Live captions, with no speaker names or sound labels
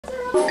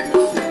Thank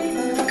you.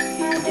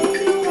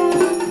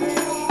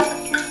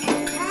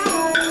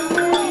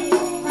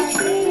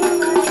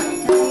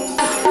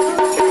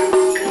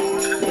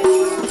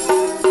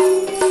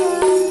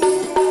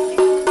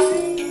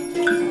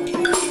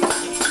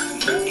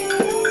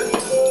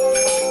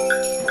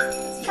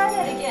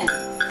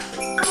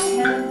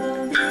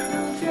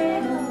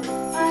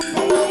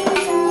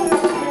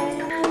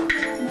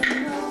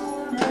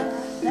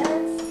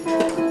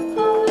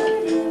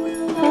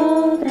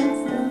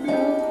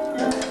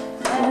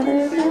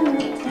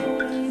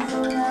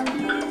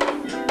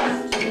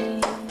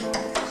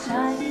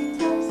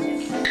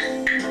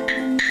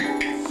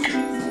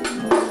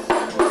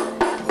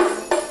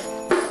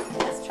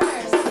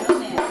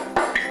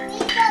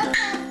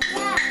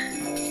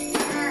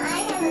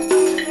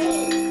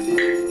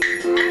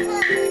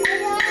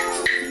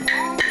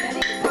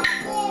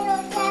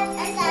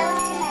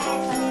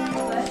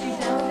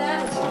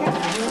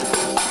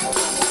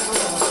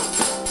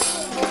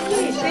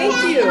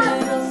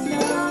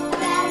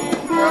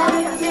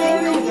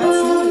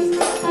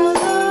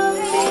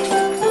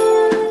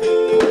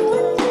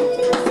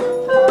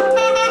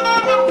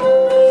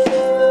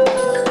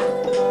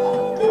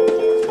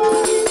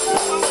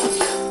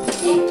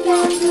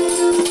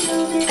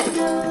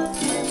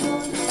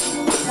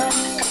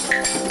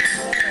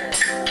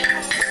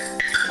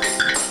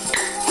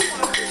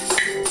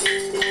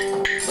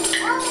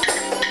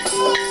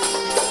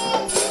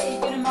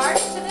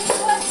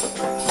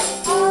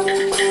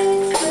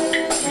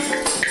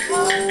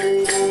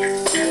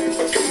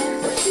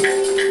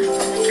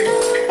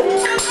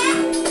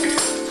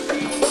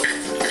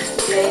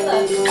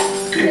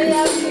 Stay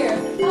out here.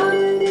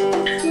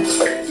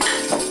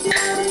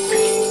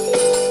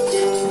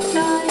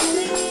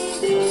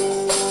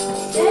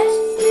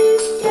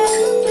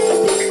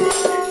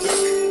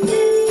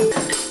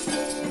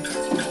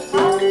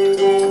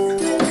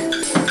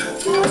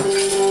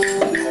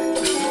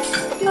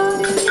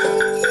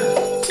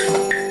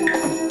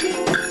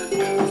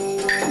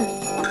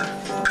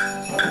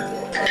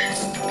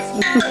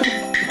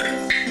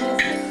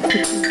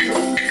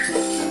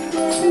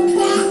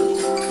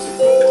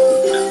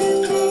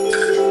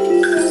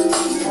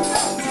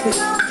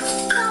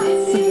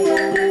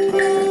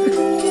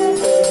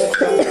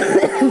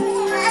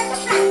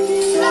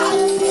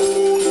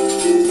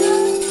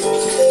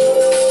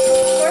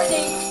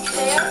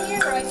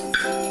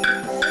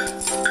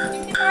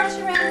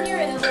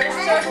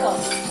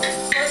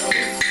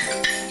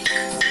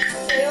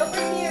 Stay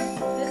over here,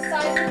 this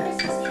side of the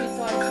Christmas tree,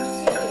 so I can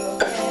see you,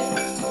 okay?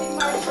 You can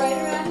march right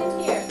around in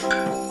here.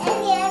 And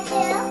here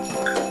too.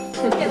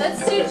 Okay,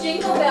 let's do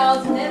Jingle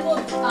Bells, and then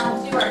we'll do our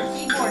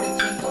keyboard of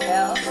Jingle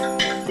Bells.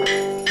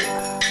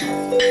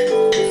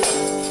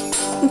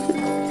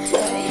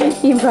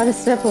 You brought a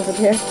step over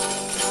there.